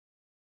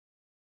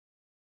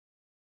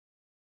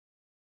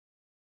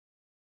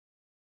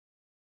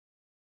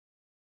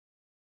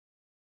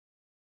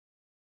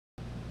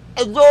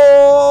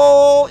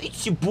Hello,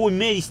 it's your boy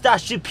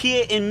MattyStarship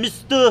here and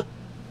Mr.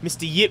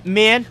 Yip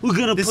Man. We're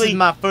gonna this play. This is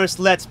my first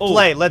Let's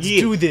Play. Let's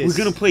do this. We're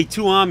gonna play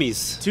two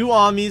armies. Two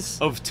armies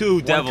of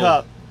two devil.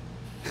 Cup.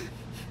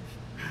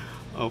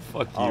 Oh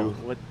fuck you! Oh,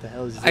 what the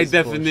hell is this? High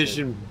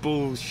definition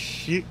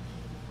bullshit.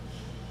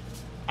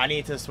 I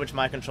need to switch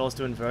my controls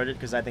to inverted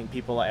because I think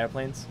people are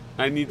airplanes.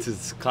 I need to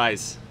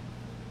Kleis.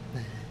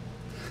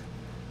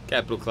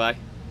 Capital Klei.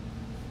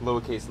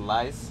 Lowercase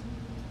lies.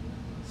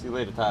 See you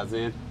later,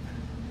 Tarzan.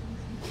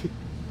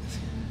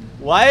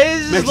 Why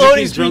is this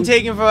loading screen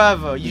taking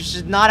forever? You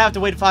should not have to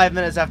wait 5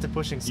 minutes after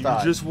pushing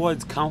start. You just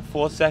once count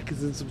 4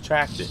 seconds and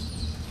subtract it.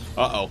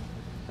 Uh-oh.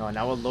 Oh,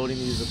 now we're loading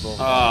the usable.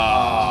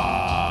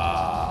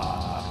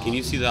 Can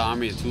you see the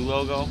Army of Two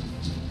logo?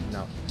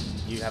 No.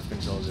 You have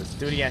control of this.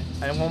 Do it again.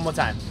 And one more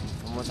time.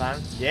 One more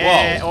time.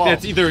 Yeah. Whoa.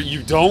 That's either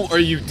you don't or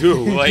you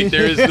do. Like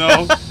there is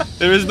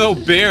no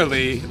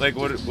barely. Like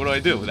what do I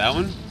do? That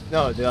one?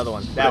 No, the other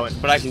one. That one.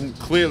 But I can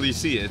clearly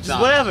see it. It's just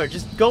whatever.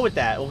 Just go with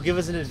that. It will give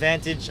us an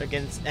advantage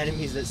against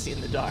enemies that see in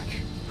the dark.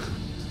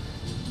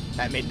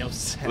 That made no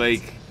sense.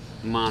 Like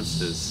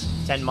monsters.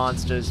 10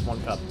 monsters,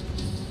 1 cup.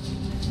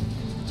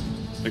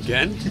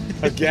 Again?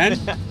 Again?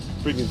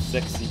 Bringing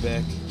sexy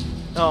back.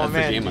 Oh That's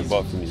man. the game I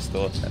bought from your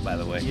store, by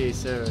the way. Yes,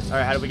 sir. All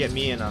right, how do we get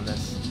me in on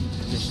this?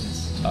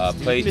 Missions.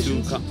 Play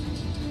missions? 2.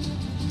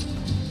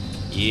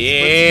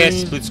 Yeah,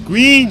 split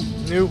screen.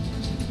 Nope.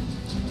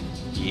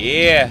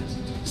 Yeah.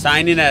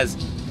 Sign in as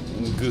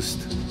Gust.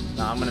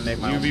 No, I'm gonna make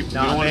my own.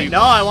 No, I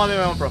want to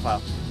make my own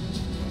profile.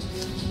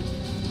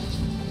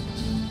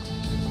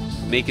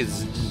 Make it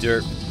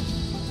dirt.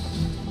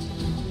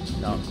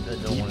 No, I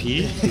don't want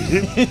to.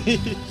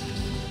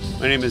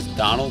 My name is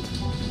Donald.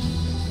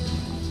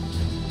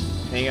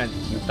 Hang on.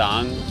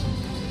 Dong.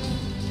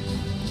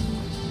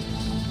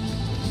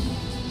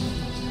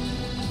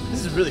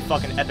 This is really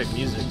fucking epic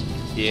music.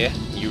 Yeah,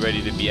 you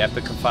ready to be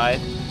epicified?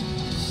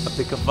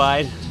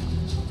 Epicified?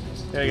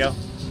 There you go.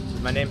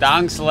 My name.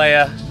 Dong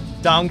Slayer.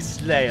 Dong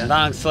Slayer.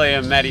 Dong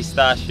Slayer,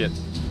 MattyStarship.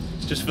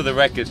 Just for the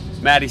record,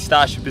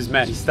 MattyStarship is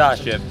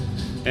MattyStarship.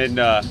 And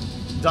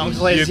Dong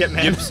Slayer's Yip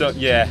Man. Yipsun,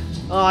 yeah.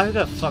 Oh, I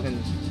got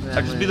fucking.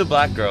 I'll just be the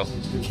black girl.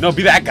 No,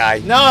 be that guy.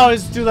 No,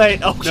 it's too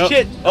late. Oh no.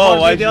 Shit.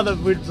 Oh, I the other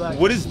weird black.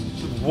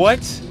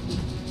 What?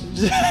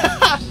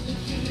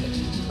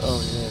 Oh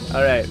man.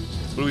 All right.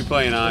 What are we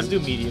playing on? Let's do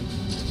medium,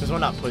 because we're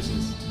not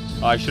pussies.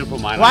 Oh, I should have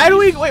put mine. Why do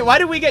we wait? Why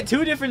did we get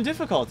 2 different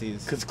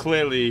difficulties? Because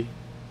clearly.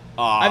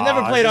 I've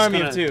never played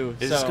Army of Two.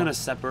 Is this gonna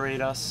separate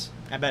us?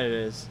 I bet it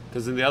is.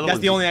 Because in the other that's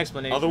ones, the only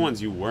explanation. Other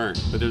ones you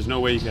weren't, but there's no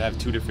way you could have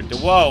 2 different.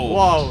 Whoa!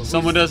 Whoa!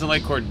 Someone doesn't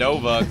like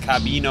Cordova.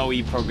 Camino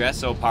y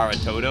progreso para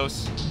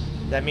todos.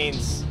 That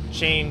means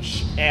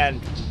change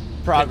and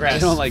progress I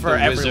don't like for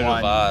the Wizard everyone.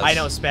 of Oz. I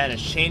know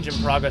Spanish. Change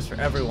and progress for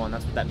everyone.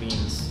 That's what that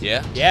means.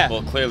 Yeah. Yeah.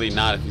 Well, clearly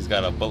not if he's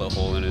got a bullet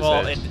hole in his head.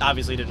 Well, it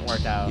obviously didn't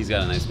work out. He's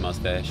got a nice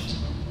mustache.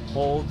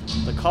 Hold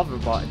the cover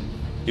button.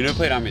 You never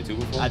played Army 2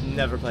 before? I've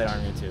never played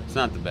Army 2. It's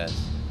not the best.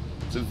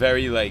 It's a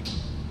very like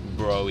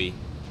bro-y.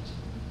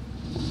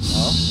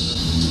 Oh.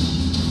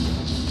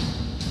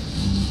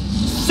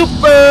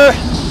 Super!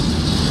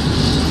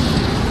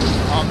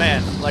 Oh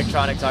man,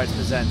 Electronic Arts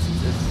presents.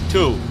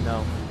 2.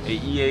 No.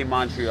 EA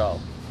Montreal.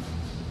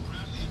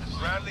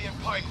 Bradley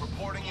and Pike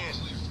reporting in.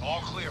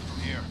 All clear from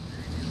here.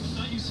 I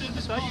thought you said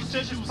this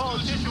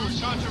politician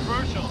was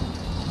controversial.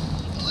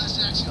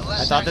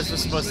 I thought this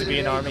was supposed to be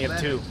an army of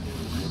 2.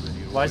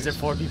 Why is there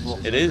 4 people?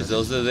 It is.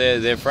 Those are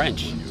they're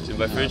French. And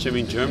by French I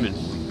mean German.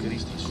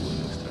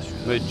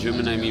 By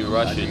German I mean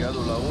Russian.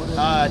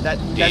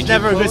 That's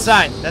never a good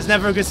sign. That's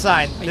never a good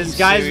sign. This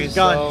guy's with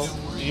guns.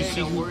 Did you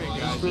see who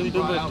really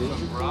did that?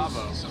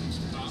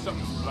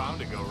 Something's bound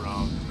to go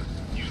wrong.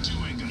 You two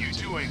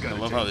ain't gonna. I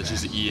love how there's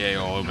just EA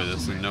all over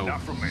this and no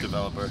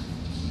developer.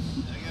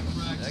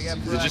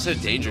 Because it just said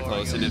Danger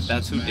Close, and if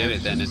that's who did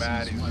it, then it's.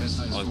 Well,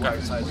 the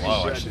graphics are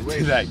low. I should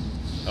do that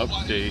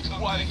update.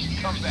 Why didn't you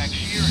come back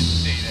here and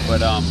say that?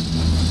 But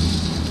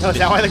Oh, is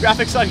that why the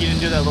graphics suck? You didn't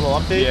do that little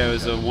update? yeah, it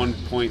was a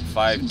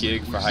 1.5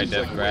 gig for high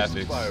def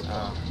graphics.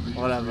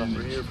 Whatever.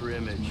 We're here for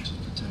image,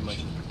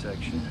 much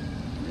protection.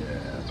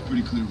 Yeah, it's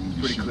pretty clear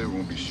we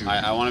won't be shooting.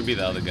 I want to be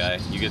the other guy.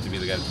 You get to be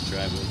the guy to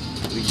drive with.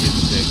 I think you get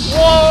to pick.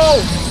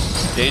 Whoa!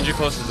 Danger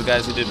Close is the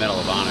guys who did Medal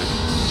of Honor. And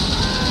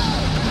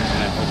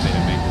I hope they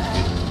didn't make this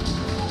game.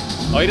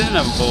 Oh, he doesn't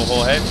have a full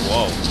whole head?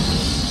 Whoa.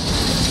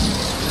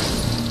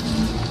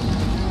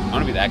 I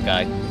want to be that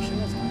guy.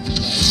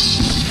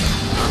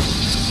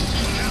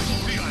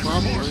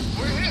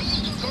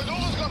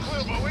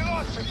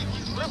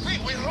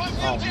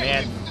 Oh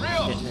man,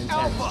 getting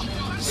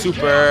intense.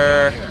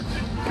 Super.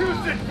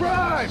 Houston,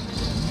 drive!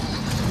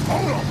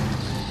 Hold on.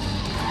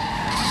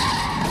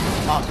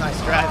 Oh, nice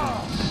driving.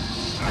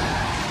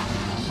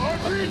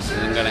 This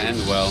isn't gonna end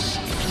well.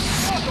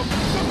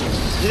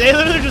 They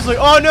literally just like,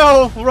 oh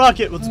no,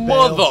 rocket, let's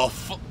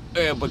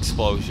bail.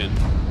 Explosion.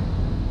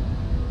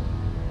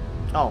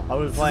 Oh, I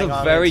was This playing is a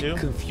on very it too?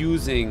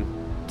 confusing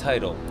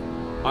title.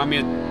 Army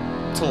of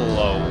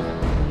Tolo.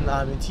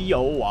 I'm in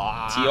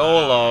Tiowa.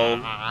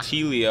 Tiolo.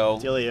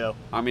 Tilio. Tilio.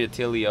 Army of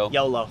Tilio.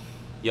 YOLO.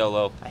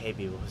 YOLO. I hate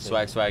people who say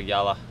Swag, swag,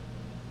 yalla.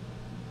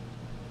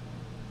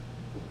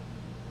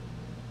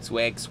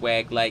 Swag,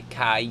 swag like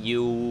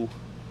Caillou.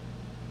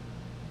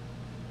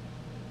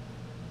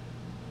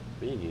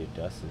 We need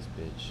to dust this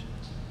bitch.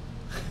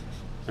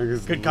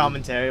 Good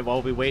commentary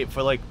while we wait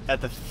for like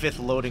at the 5th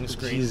loading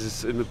screen.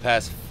 Jesus, in the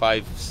past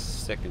 5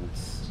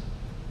 seconds.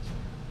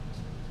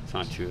 It's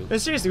not true. No,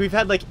 seriously, we've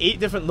had like 8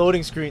 different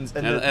loading screens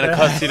And a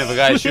cutscene of a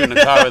guy shooting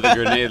a car with a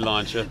grenade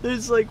launcher.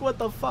 It's like, what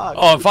the fuck?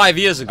 Oh, 5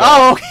 years ago.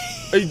 Oh,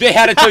 okay. They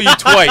had to tell you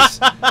twice,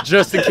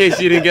 just in case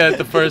you didn't get it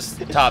the first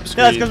top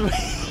screen. Yeah,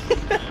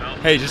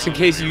 Hey, just in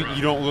case you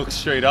don't look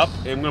straight up,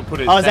 I'm gonna put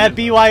it. oh, is that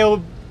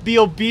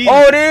BYOBOB?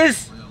 Oh, it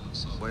is.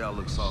 Boy, y'all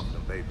look soft in the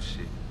baby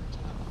shit.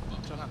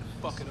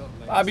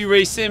 Bobby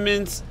Ray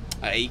Simmons,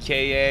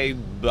 aka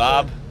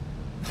Bob.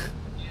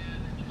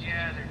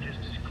 Yeah, they're just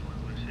as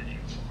clueless as you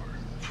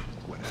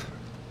are. Whatever.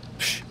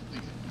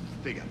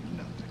 They got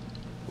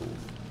nothing.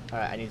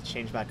 Alright, I need to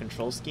change my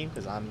control scheme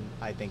because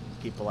I think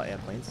people are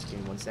airplanes. Just give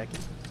me 1 second.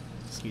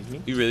 Excuse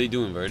me. You really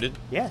do inverted?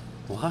 Yeah.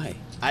 Why?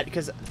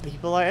 Because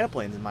people are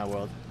airplanes in my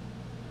world.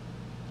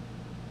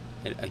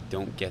 I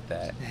don't get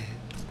that.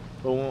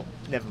 Well,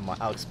 never mind.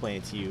 I'll explain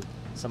it to you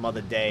some other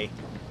day,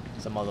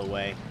 some other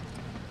way.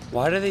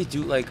 Why do they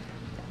do like?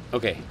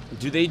 Okay,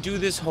 do they do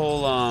this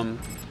whole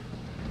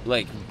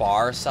like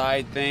bar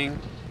side thing?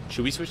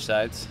 Should we switch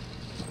sides?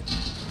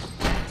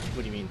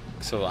 What do you mean?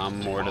 So I'm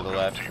more to the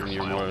left and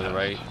you're more to the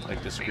right,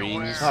 like the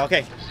screens. Oh,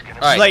 okay. All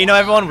right. Just let you know,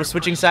 everyone, we're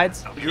switching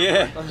sides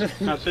Yeah.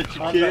 Not that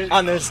you care.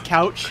 on this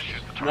couch.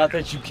 Not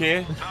that you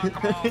care.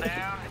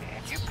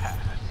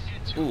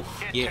 Ooh,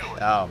 yeah.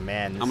 Oh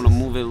man, I'm gonna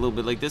move it a little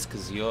bit like this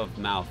because your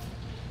mouth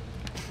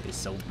is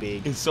so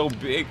big. is so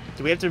big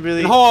Do we have to really?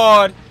 and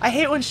hard. I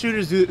hate when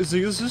shooters do. It's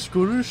like, let's just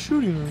go to a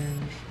shooting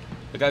range.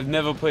 Like I've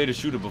never played a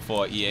shooter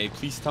before. EA,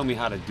 please tell me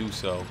how to do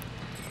so.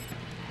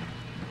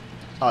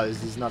 Oh,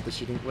 this is not the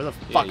shooting. Where the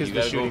Yeah, fuck is you the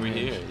gotta go shooting over range?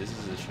 here. This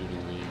is the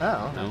shooting range.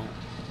 Oh, okay. No.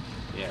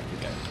 Yeah, we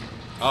got it.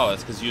 Oh,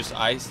 that's because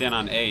I stand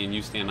on A and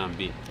you stand on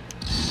B.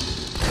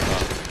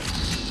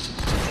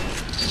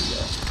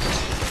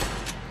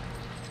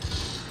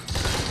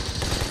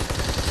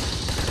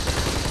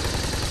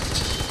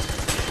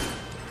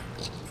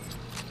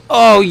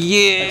 Oh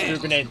yeah! Extra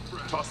grenade.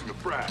 Tossing a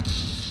frag.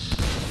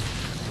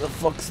 The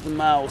fuck's the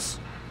mouse?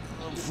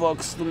 The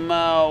fuck's the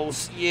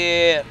mouse?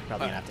 Yeah!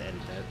 Probably gonna have to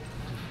edit that.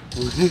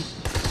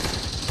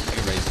 I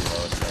can raise the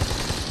lower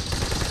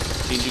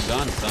stuff. Change your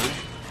gun, son.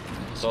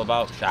 It's all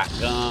about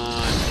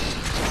shotgun.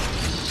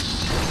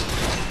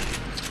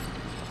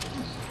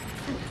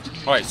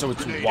 Alright, so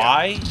it's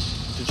Y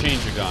to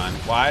change your gun,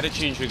 Y to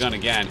change your gun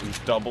again,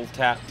 and double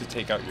tap to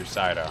take out your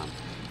sidearm.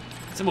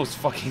 It's the most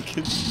fucking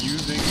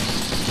confusing.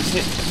 Just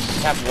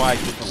hit tap Y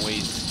different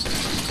ways.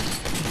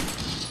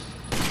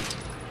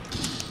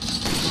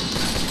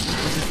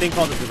 There's this thing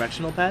called the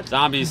directional pad.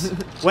 Zombies.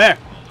 Where?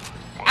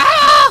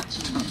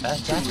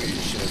 That's what it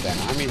should have been.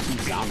 I mean,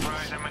 two zombies.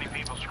 How many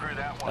people screw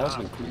that That one was up?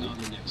 been cool.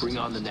 Bring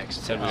on the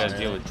next Said we test.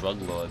 gotta deal with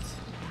drug lords.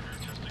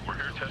 We're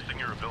here testing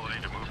your ability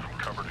to move from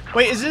cover to cover.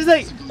 Wait, is this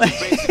like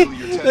Basically,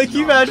 you're testing like you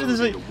our imagine this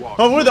like? ability to walk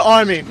Oh, we're the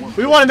army.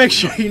 We want to make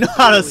sure you know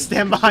how to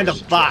stand behind a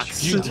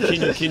box.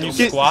 Can you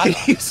squat?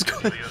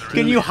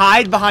 Can you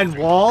hide behind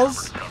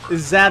walls?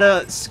 Is that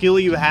a skill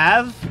you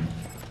have?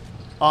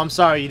 Oh, I'm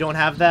sorry, you don't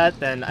have that.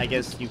 Then I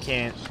guess you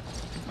can't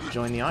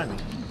join the army.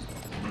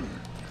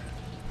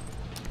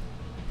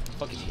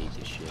 I fucking hate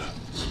this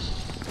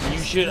shit. You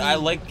should. I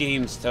like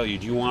games tell you,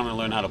 do you want to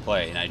learn how to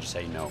play? And I just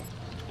say no.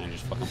 And I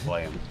just fucking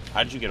play them.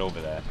 How did you get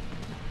over that?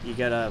 You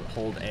gotta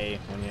hold A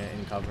when you're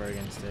in cover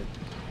against it.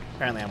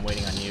 Apparently, I'm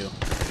waiting on you.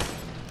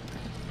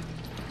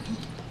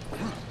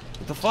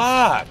 What the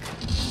fuck?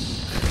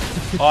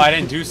 Oh, I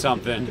didn't do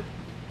something.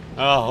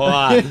 Oh, hold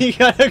on. You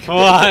gotta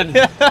Hold on.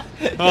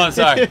 Hold on,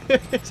 sorry.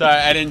 Sorry,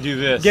 I didn't do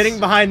this. Getting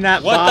behind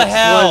that What the box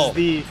hell? was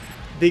the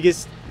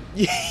biggest.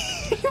 You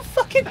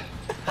fucking.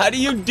 How do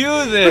you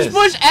do this? Just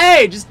push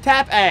A. Just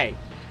tap A.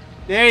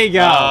 There you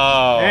go.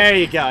 Oh. There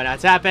you go. Now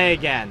tap A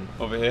again.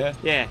 Over here?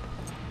 Yeah.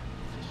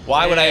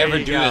 Why would I There ever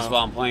you do go. this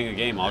while I'm playing a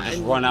game? I'll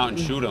just run out and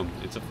shoot them.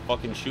 It's a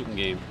fucking shooting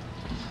game.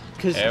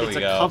 Because There it's we a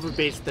go.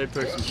 cover-based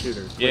third-person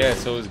shooter. Yeah,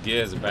 so is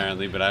Gears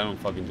apparently, but I don't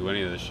fucking do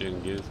any of this shit in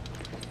Gears.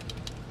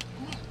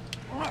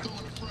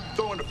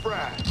 Throwing the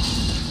frag.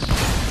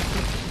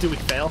 Do we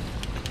fail?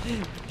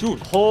 Dude,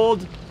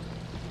 Hold.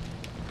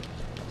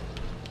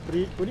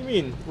 What do you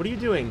mean? What are you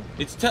doing?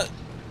 it's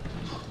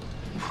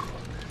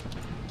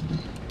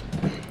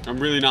I'm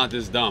really not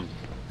this dumb.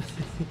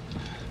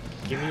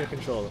 Give me your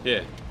controller.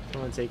 Yeah. I'm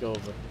gonna take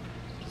over.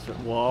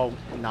 Whoa,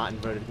 not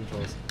inverted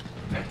controls.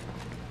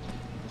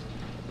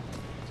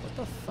 What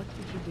the fuck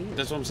did you do?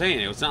 That's what I'm saying.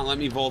 It's not letting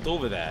me vault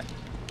over that.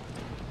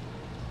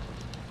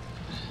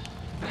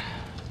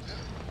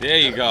 There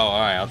you go. All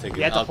right, I'll take it.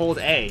 You have to hold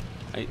A.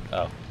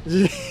 Oh.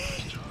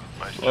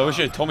 Well, I wish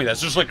you had told me that.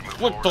 It's just like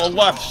flip the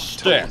left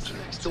stick.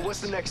 So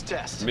what's the next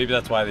test? Maybe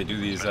that's why they do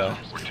these. We're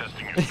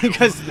testing it.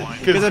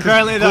 Because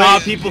apparently there are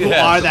people who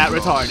Yeah. are that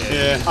retarded.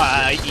 Yeah.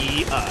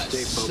 I.e.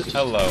 us.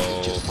 Hello.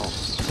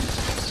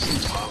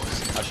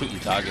 I'll shoot you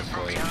target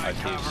for you. I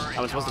can't.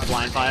 I was supposed to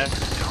blind fire.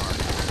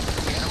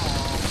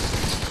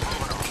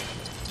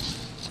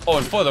 Oh,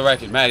 and for the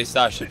record,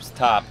 MattyStarship's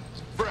top.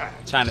 Brad.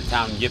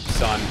 Chinatown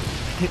Yipsun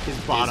His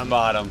bottom. is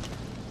bottom.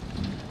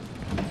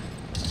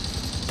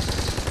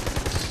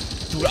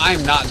 Dude,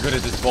 I'm not good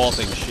at this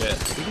vaulting shit.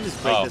 We can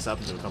just break Oh. this up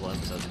into a couple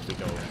episodes if we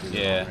go through the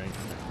Yeah. whole,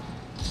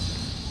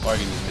 right? Or I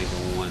can just make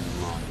it one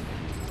long.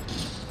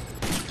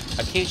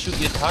 I can't shoot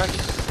your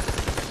targets.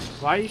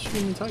 Why are you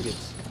shooting the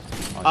targets?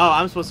 Oh,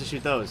 I'm supposed to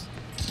shoot those.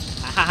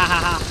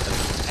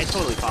 I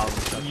totally follow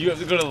them. You have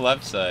to go to the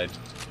left side.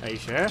 Are you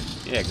sure?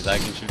 Yeah, because I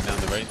can shoot down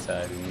the right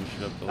side and you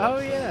shoot up the left Oh,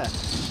 side. yeah.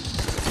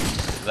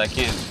 Because I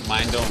can't.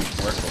 Mine don't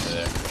work over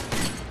there.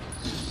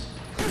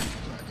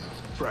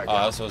 Frag Oh, that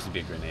out. was supposed to be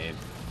a grenade.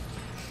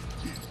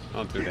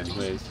 I'll do it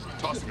anyways.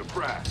 Tossing a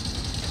frag.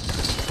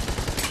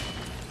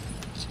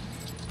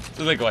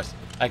 So like what?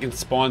 I can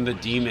spawn the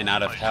demon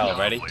out of hell.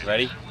 Ready?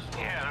 Ready?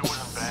 Yeah, that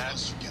wasn't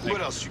bad. What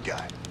else you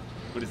got?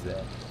 What is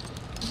that?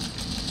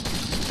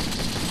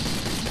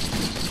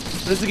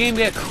 When does the game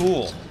get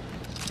cool?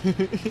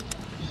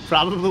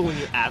 Probably when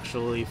you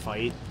actually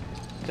fight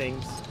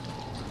things.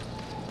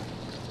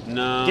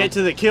 No. Get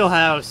to the kill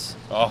house.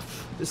 Oh,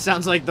 This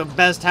sounds like the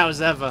best house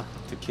ever.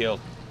 to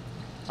kill.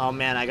 Oh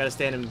man, I gotta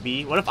stand in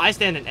B. What if I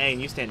stand in A and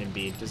you stand in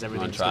B? Does You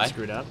everything wanna just get try?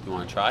 screwed up? You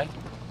want to try?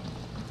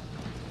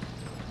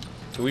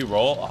 Can we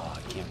roll? Oh, I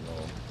can't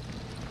roll.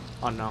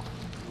 Oh no.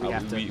 We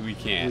have to. We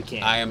can't. We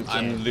can't. I'm We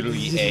can't.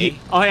 literally A.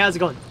 Oh hey, how's it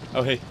going?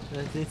 Oh hey.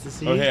 Nice to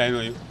see Oh you. hey, I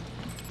know you.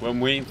 Well, I'm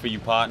waiting for you,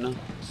 partner.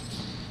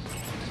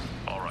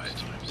 All right.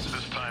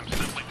 This time,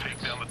 simply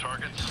take down the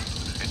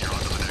targets, and you're on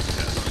to the next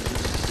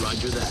test.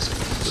 Roger that.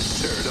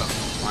 Let's tear it up.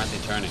 Why aren't they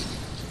turning?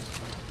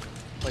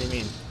 What do you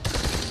mean?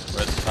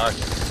 Where's the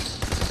target?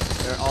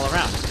 They're all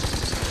around.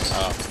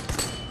 Oh.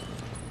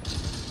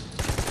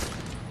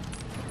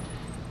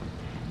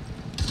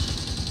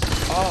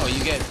 Oh,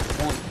 you get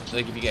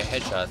like if you get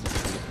headshots.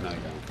 No, you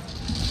don't.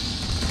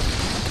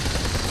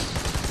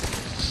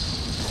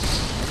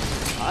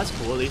 Oh, that's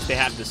cool. At least they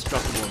have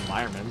destructible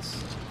environments.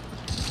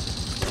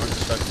 What's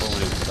destructible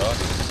when it's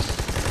talking?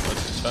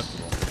 What's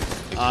destructible?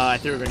 I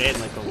threw a grenade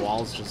and like the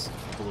walls just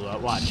blew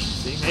up. Watch.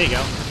 See? There you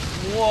go.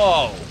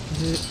 Whoa!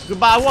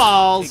 Goodbye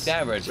walls. Take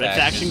that, Red Faction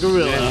Faction.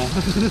 Gorilla. Yeah.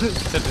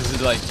 Except this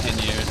is like 10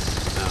 years.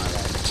 No,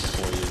 like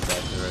 4 years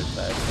after Red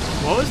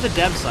Faction. What was the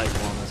dev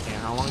cycle on this game?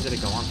 How long did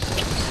it go on for? I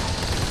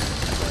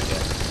have no idea.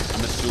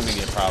 I'm assuming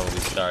it probably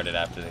started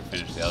after they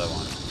finished the other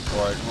one.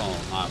 Or, well,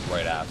 not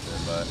right after,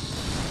 but...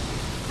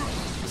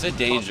 It's a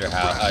Danger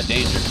House,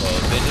 Danger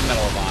Close. They did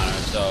Medal of Honor,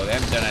 so they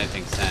haven't done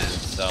anything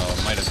since, so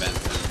it might have been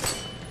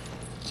since...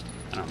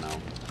 I don't know.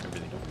 I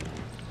really don't know.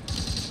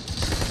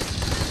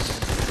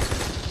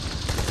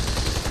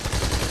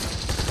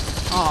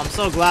 Oh, I'm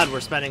so glad we're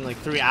spending like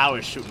 3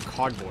 hours shooting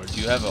cardboard. Do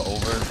you have an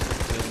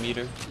overkill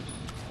meter?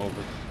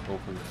 Over.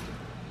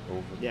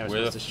 Yeah, we're Where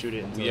supposed to shoot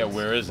it until Yeah, it's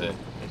where is full. it?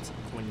 It's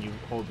when you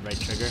hold the right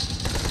trigger.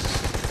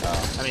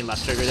 Oh, I mean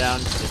left trigger down,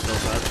 it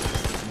fills up.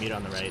 There's a meter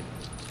on the right.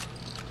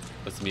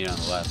 what's the meter on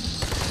the left?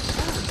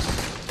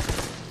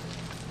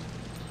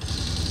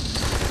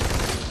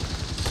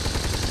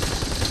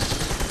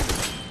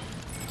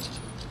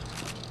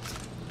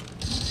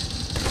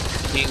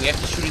 Okay, we have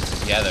to shoot it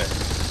together.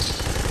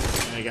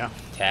 There you go.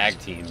 Tag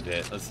teamed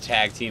it. Let's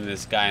tag team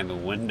this guy in the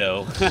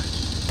window.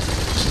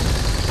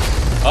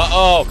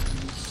 Uh-oh!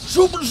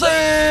 Super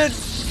Saiyan!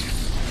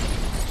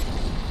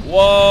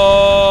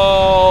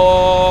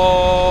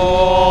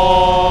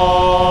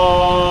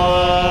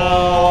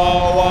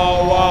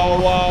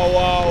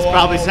 Whoa! This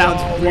probably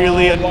sounds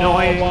really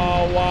annoying.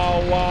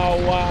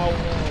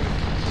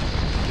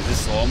 Is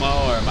this slow-mo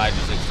or am I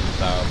just like super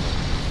powerful?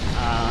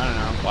 I don't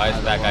know. Why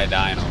is that guy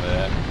dying over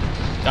there?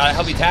 Gotta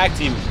help me tag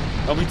team him.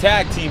 Help me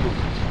tag team him.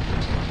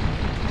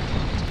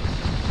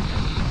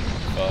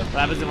 What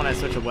happens when I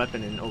switch a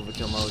weapon in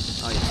overkill mode?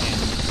 Oh, you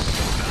can't.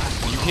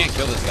 You can't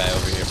kill this guy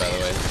over here, by the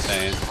way. Just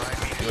saying.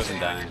 He wasn't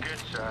dying.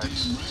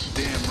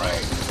 Damn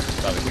right.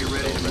 Probably We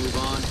ready to over. move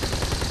on?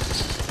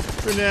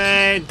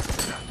 Grenade!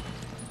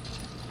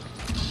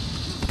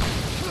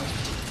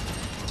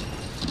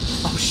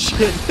 Oh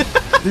shit!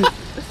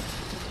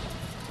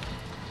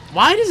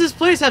 Why does this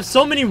place have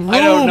so many rooms? I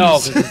don't know,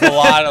 because it's a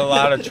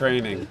lot of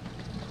training.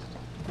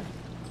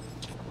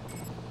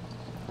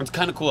 It's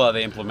kind of cool how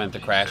they implement the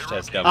crash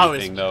test dummy Oh,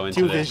 it's thing, though,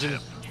 into two this. vision.